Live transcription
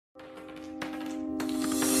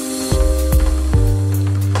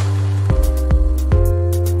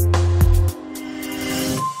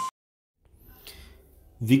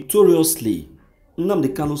Victoriously,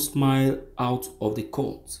 Nnamdi Kanu smiled out of the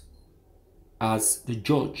court as the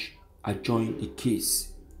judge adjourned the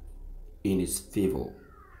case in his favor.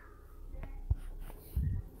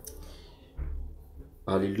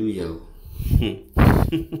 Hallelujah.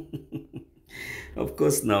 Of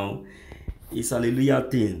course, now it's hallelujah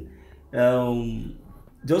thing.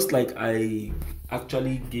 Just like I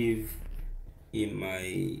actually gave in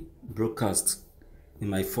my broadcast, in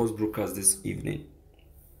my first broadcast this evening,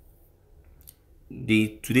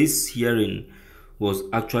 today's hearing was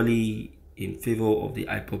actually in favor of the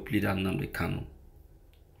IPOP leader Nnamdi Kanu.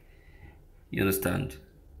 You understand?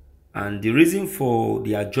 And the reason for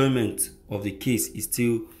the adjournment of the case is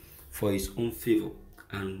still for his own favor,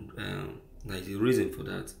 and there's a reason for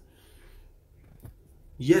that.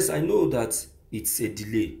 Yes, I know that it's a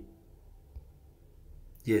delay.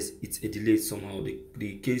 Yes, it's a delay somehow.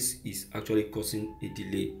 The case is actually causing a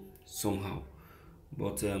delay somehow.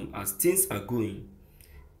 But as things are going,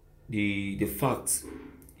 the fact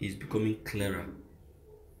is becoming clearer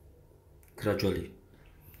gradually.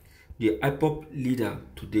 The IPOP leader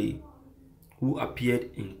today, who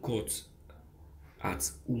appeared in court at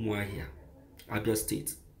Umuahia, Abia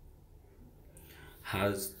State,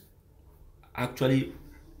 has actually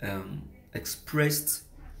expressed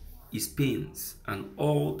his pains and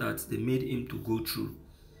all that they made him to go through.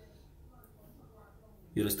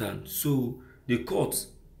 You understand? So the court,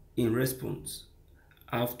 in response,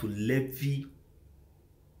 have to levy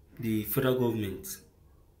the federal government,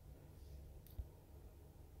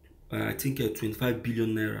 I think 25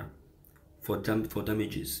 billion naira for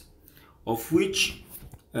damages, of which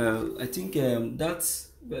I think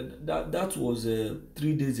that was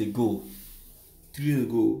 3 days ago. 3 days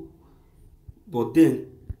ago. But then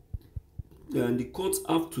the courts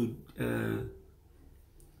have to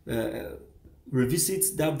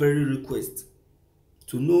revisit that very request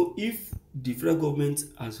to know if the federal government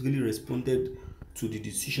has really responded to the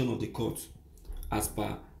decision of the court as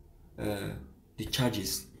per the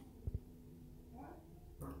charges.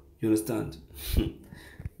 You understand?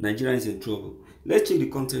 Nigeria is in trouble. Let's check the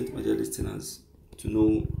content, my dear listeners,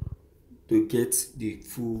 to get the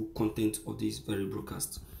full content of this very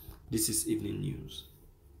broadcast. This is Evening News.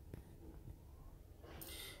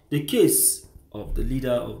 The case of the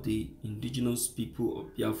leader of the indigenous people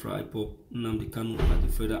of Biafra, IPOP, Nnamdi Kanu, at the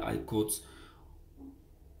Federal High Court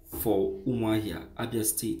for Umuahia, Abia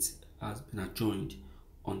State, has been adjourned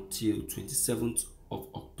until 27th of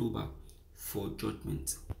October for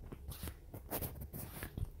judgment.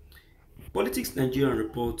 Politics Nigeria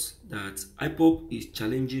reports that IPOP is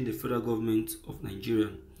challenging the federal government of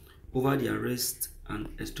Nigeria over the arrest and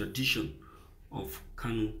extradition of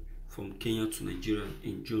Kanu from Kenya to Nigeria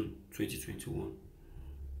in June 2021.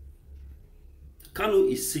 Kanu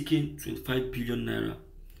is seeking 25 billion naira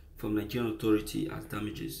from Nigerian authority as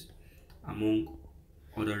damages, among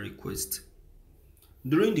other requests.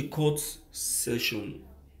 During the court session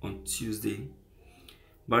on Tuesday,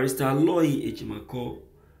 Barrister Aloy Ejimako,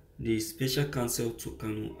 the special counsel to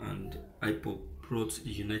Kanu and IPOP, brought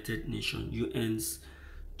the United Nations UN's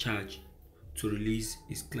charge to release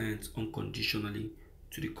his clients unconditionally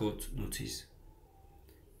to the court notice.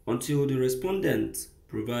 Until the respondents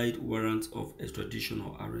provide warrants of extradition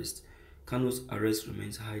or arrest, Kanu's arrest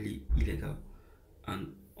remains highly illegal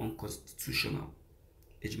and unconstitutional,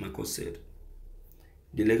 Ejimako said.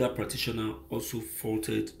 The legal practitioner also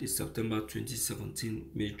faulted the September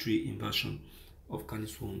 2017 military invasion of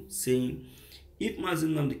Kanu's home, saying if Mazi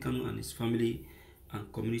Nnamdi Kanu and his family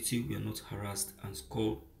and community were not harassed and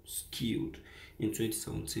killed in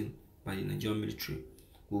 2017 by the Nigerian military,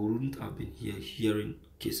 we wouldn't have been here hearing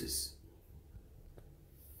cases.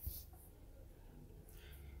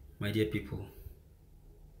 My dear people,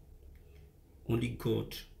 only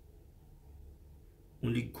God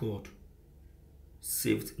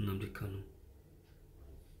saved Nnamdi Kanu.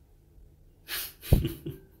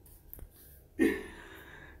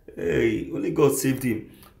 Hey, only God saved him,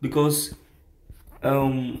 because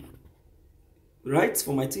right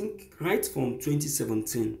from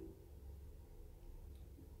 2017,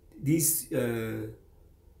 this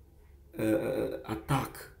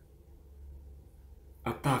attack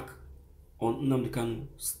on Nnamdi Kanu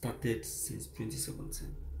started since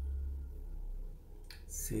 2017.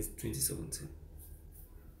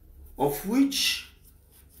 Of which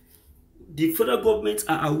the federal government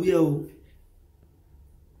are aware.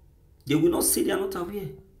 They will not say they are not aware.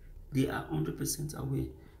 They are 100% aware.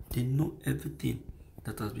 They know everything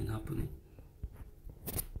that has been happening.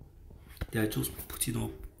 They are just putting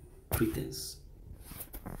up pretense.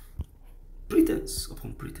 Pretense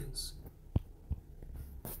upon pretense.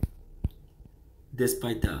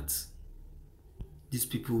 Despite that, these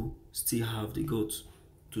people still have the guts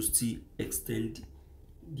to still extend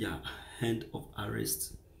their hand of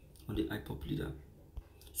arrest on the IPOP leader.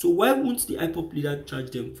 So why won't the IPOP leader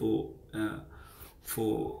charge them for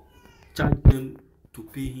charge them to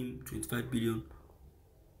pay him 25 billion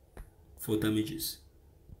for damages?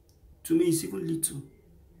 To me, it's even little.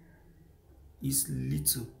 It's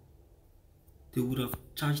little. They would have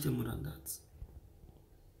charged them more than that.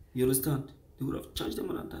 You understand? They would have charged them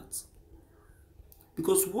more than that.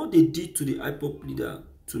 Because what they did to the IPOP leader,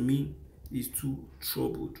 to me, is too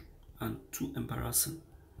troubled and too embarrassing.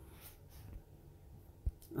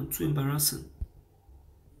 And too embarrassing.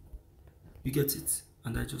 You get it?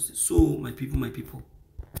 And I just, so my people,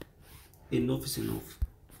 enough is enough.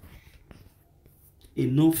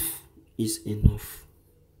 Enough is enough.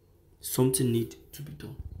 Something needs to be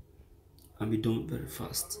done. And be done very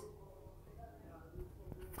fast.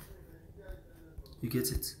 You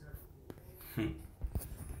get it?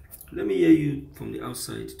 Let me hear you from the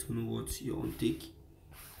outside to know what your own take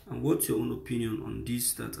and what's your own opinion on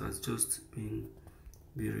this that has just been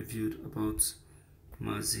reviewed about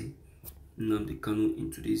Mazi Nnamdi Kanu in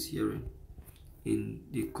today's hearing in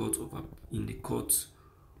the court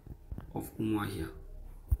of Umuahia.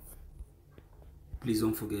 Please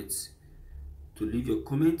don't forget to leave your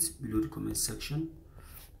comments below the comment section.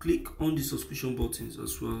 Click on the subscription buttons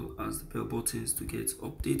as well as the bell buttons to get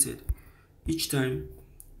updated each time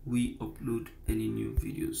we upload any new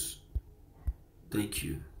videos. Thank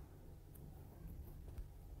you.